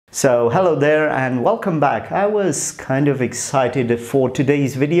So hello there and welcome back. I was kind of excited for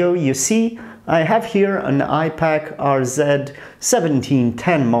today's video. You see, I have here an Ipaq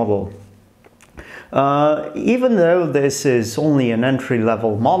RZ1710 model. Even though this is only an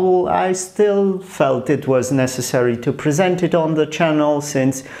entry-level model, I still felt it was necessary to present it on the channel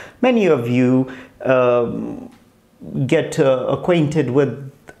since many of you get acquainted with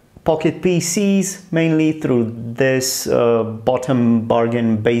pocket PCs mainly through this bottom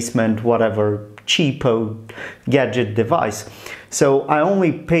bargain basement whatever cheapo gadget device. So I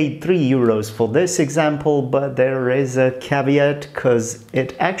only paid €3 for this example, but there is a caveat because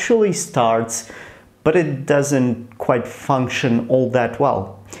it actually starts but it doesn't quite function all that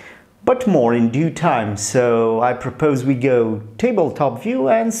well. But more in due time, so I propose we go tabletop view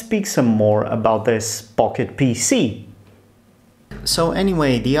and speak some more about this pocket PC. So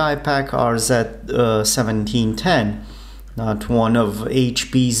anyway, the Ipaq RZ1710, not one of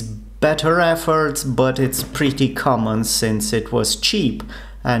HP's better efforts, but it's pretty common since it was cheap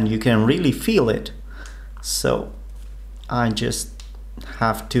and you can really feel it. So I just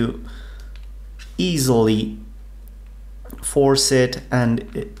have to easily force it and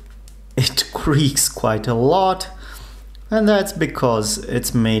it creaks quite a lot, and that's because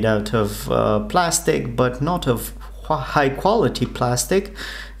it's made out of plastic, but not of high quality plastic.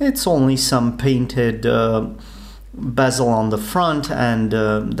 It's only some painted bezel on the front, and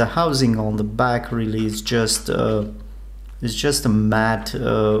the housing on the back really is just a matte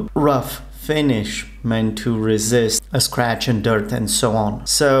rough finish meant to resist a scratch and dirt and so on.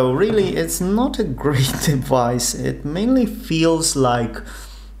 So really it's not a great device. It mainly feels like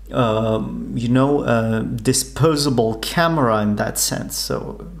you know, a disposable camera in that sense.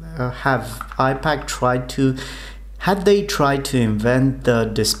 So have Ipaq tried to invent the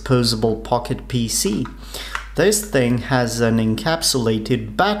disposable pocket PC? This thing has an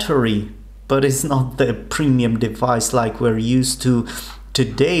encapsulated battery, but it's not the premium device like we're used to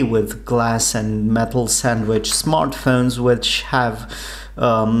today with glass and metal sandwich smartphones, which have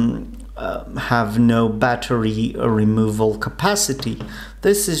no battery removal capacity.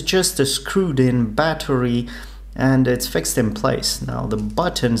 This is just a screwed in battery and it's fixed in place. Now the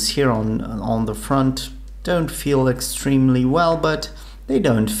buttons here on the front don't feel extremely well, but they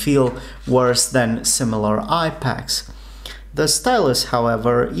don't feel worse than similar Ipaqs. The stylus,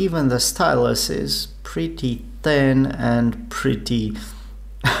 however, even the stylus is pretty thin and pretty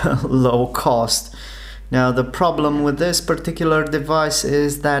low cost. Now the problem with this particular device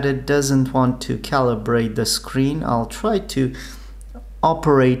is that it doesn't want to calibrate the screen. I'll try to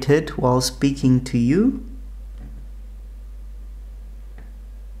operate it while speaking to you.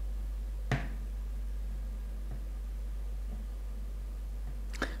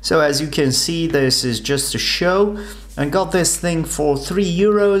 So as you can see, this is just a show. I got this thing for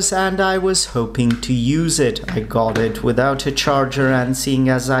 €3 and I was hoping to use it. I got it without a charger, and seeing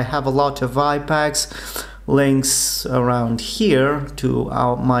as I have a lot of Ipaqs, links around here to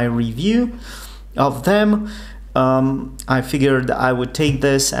my review of them, I figured I would take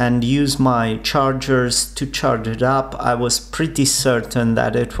this and use my chargers to charge it up. I was pretty certain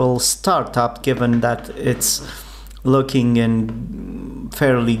that it will start up given that it's looking in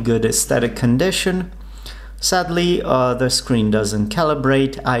fairly good aesthetic condition. Sadly, the screen doesn't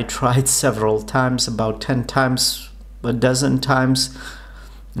calibrate. I tried several times, about 10 times, a dozen times.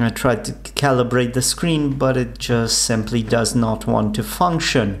 I tried to calibrate the screen, but it just simply does not want to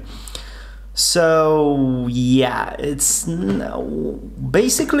function. So yeah, it's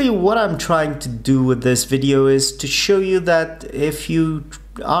basically what I'm trying to do with this video is to show you that if you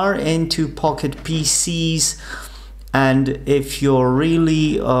are into pocket PCs, and if you're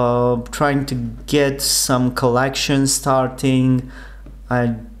really trying to get some collection starting,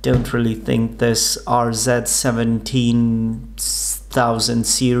 I don't really think this RZ1710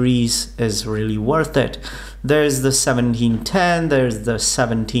 series is really worth it. There's the 1710, there's the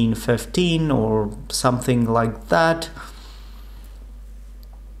 1715 or something like that,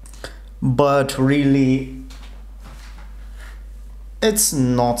 but really it's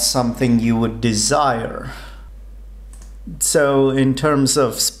not something you would desire. So in terms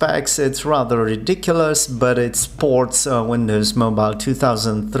of specs, it's rather ridiculous, but it sports Windows Mobile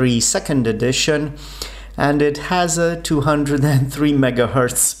 2003 2nd edition, and it has a 203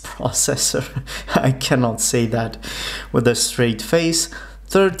 MHz processor. I cannot say that with a straight face.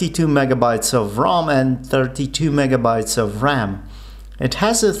 32 megabytes of ROM and 32 megabytes of RAM. It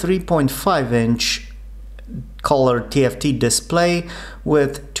has a 3.5-inch color TFT display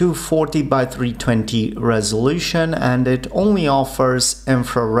with 240 by 320 resolution, and it only offers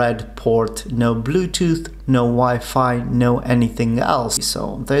infrared port, no Bluetooth, no Wi-Fi, no anything else.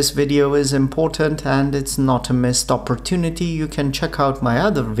 So this video is important and it's not a missed opportunity. You can check out my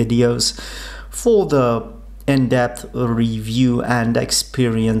other videos for the in-depth review and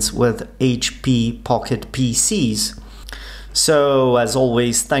experience with HP Pocket PCs. So as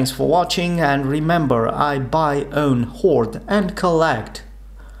always, thanks for watching, and remember, I buy, own, hoard and collect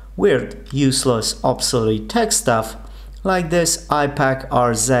weird, useless, obsolete tech stuff like this Ipaq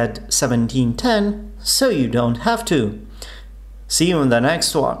RZ1710 so you don't have to. See you in the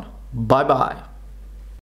next one. Bye bye.